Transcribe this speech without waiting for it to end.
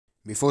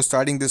Before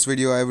starting this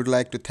video, I would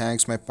like to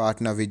thank my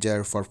partner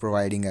Vijay for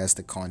providing us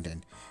the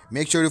content.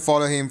 Make sure to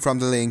follow him from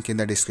the link in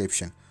the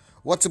description.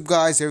 What's up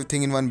guys,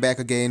 everything in one back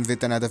again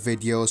with another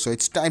video. So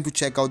it's time to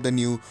check out the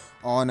new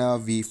Honor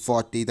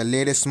V40, the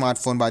latest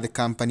smartphone by the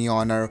company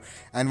Honor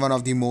and one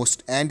of the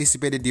most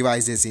anticipated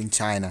devices in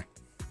China.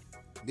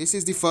 This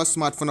is the first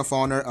smartphone of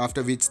Honor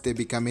after which they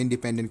become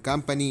independent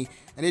company,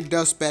 and it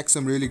does pack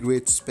some really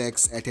great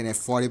specs at an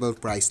affordable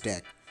price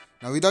tag.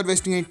 Now without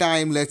wasting any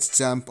time, let's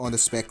jump on the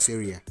specs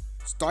area.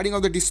 Starting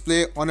off the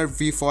display, Honor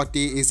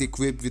V40 is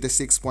equipped with a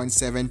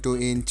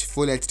 6.72-inch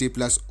Full HD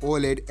Plus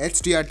OLED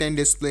HDR10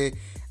 display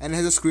and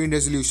has a screen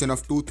resolution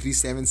of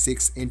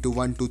 2376 x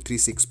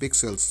 1236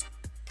 pixels.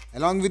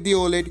 Along with the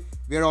OLED,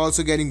 we are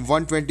also getting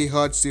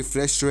 120Hz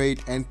refresh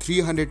rate and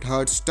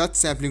 300Hz touch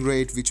sampling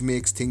rate, which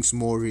makes things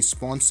more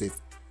responsive.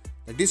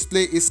 The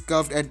display is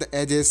curved at the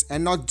edges,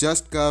 and not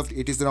just curved,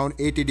 it is around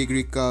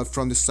 80-degree curved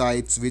from the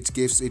sides, which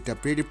gives it a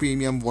pretty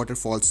premium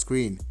waterfall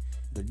screen.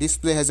 The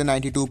display has a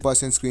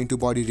 92% screen to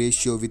body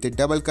ratio with a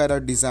double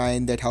cutout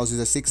design that houses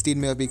a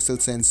 16-megapixel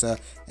sensor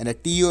and a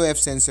TOF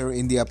sensor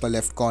in the upper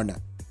left corner.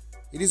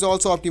 It is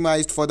also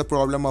optimized for the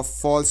problem of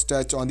false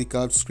touch on the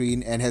curved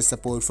screen and has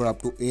support for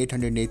up to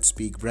 800 nits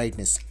peak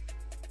brightness.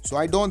 So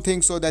I don't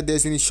think so that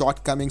there's any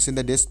shortcomings in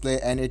the display,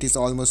 and it is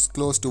almost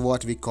close to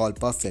what we call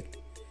perfect.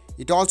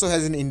 It also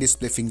has an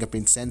in-display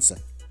fingerprint sensor.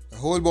 The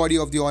whole body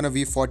of the Honor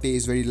V40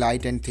 is very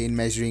light and thin,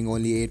 measuring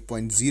only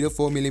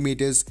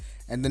 8.04mm,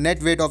 and the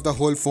net weight of the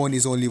whole phone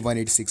is only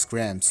 186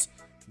 grams.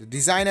 The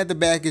design at the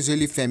back is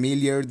really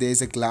familiar. There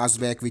is a glass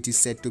back which is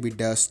said to be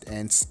dust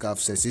and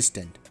scuffs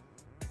resistant.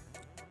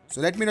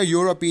 So let me know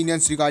your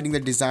opinions regarding the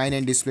design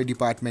and display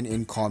department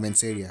in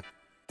comments area.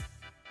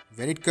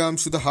 When it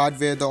comes to the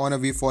hardware, the Honor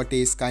V40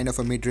 is kind of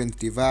a mid-range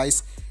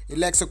device. It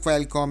lacks a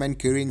Qualcomm and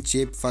Kirin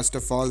chip first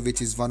of all,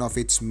 which is one of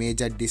its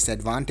major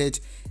disadvantage.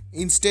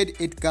 Instead,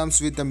 it comes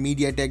with the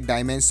MediaTek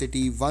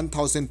Dimensity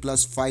 1000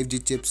 plus 5G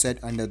chipset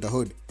under the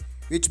hood,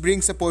 which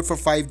brings support for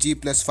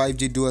 5G plus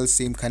 5G dual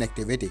SIM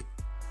connectivity.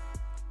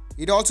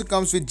 It also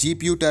comes with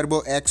GPU Turbo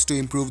X to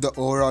improve the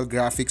overall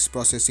graphics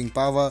processing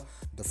power.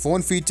 The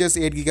phone features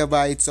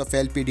 8GB of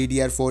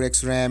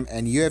LPDDR4X RAM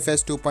and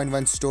UFS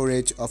 2.1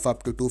 storage of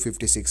up to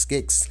 256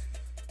 gigs.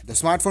 The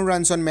smartphone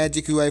runs on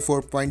Magic UI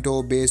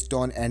 4.0 based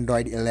on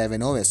Android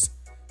 11 OS.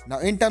 Now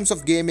in terms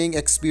of gaming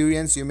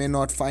experience, you may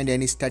not find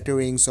any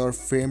stutterings or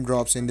frame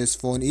drops in this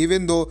phone,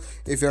 even though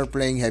if you are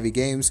playing heavy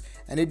games,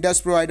 and it does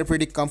provide a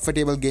pretty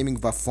comfortable gaming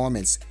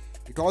performance.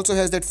 It also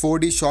has that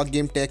 4D shot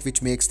game tech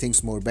which makes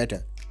things more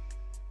better.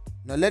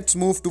 Now let's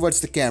move towards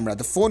the camera.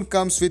 The phone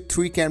comes with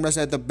 3 cameras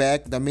at the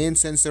back. The main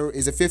sensor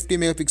is a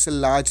 50-megapixel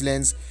large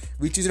lens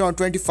which is around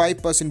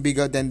 25%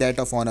 bigger than that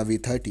of Honor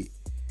V30.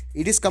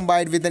 It is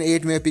combined with an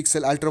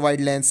 8-megapixel ultra-wide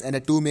lens and a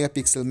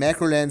 2-megapixel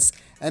macro lens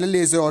and a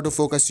laser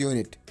autofocus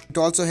unit. It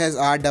also has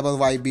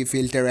RYYB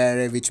filter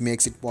array which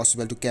makes it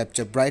possible to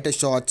capture brighter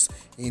shots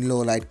in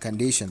low light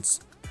conditions.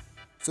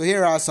 So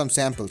here are some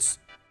samples.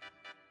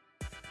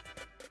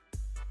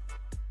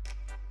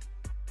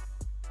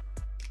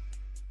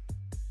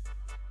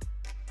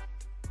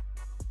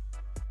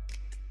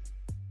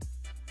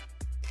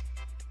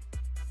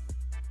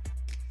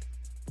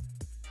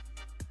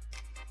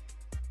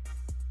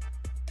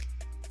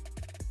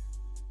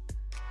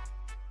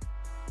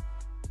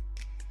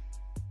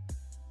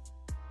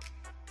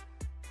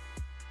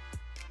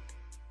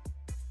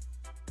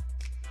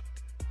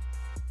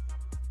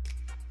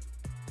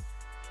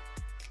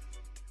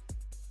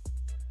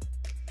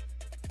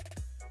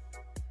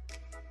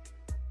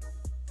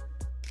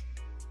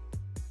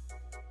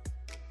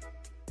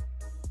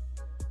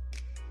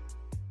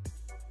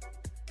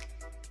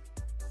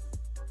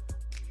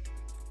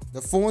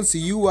 The phone's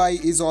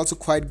UI is also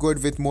quite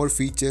good with more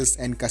features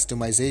and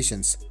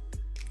customizations.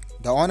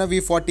 The Honor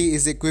V40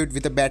 is equipped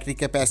with a battery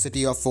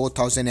capacity of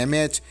 4000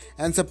 mAh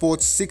and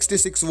supports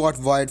 66 watt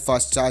wired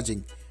fast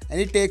charging, and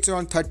it takes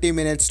around 30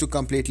 minutes to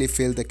completely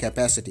fill the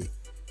capacity.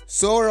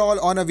 So overall,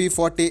 Honor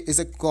V40 is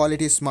a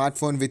quality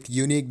smartphone with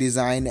unique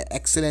design,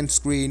 excellent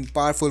screen,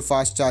 powerful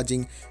fast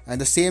charging, and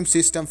the same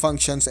system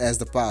functions as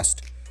the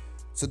past.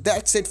 So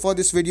that's it for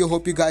this video.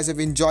 Hope you guys have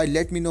enjoyed.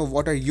 Let me know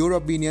what are your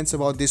opinions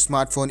about this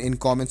smartphone in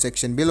comment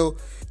section below.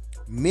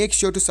 Make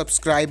sure to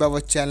subscribe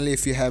our channel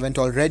if you haven't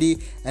already,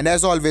 and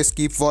as always,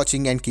 keep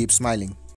watching and keep smiling.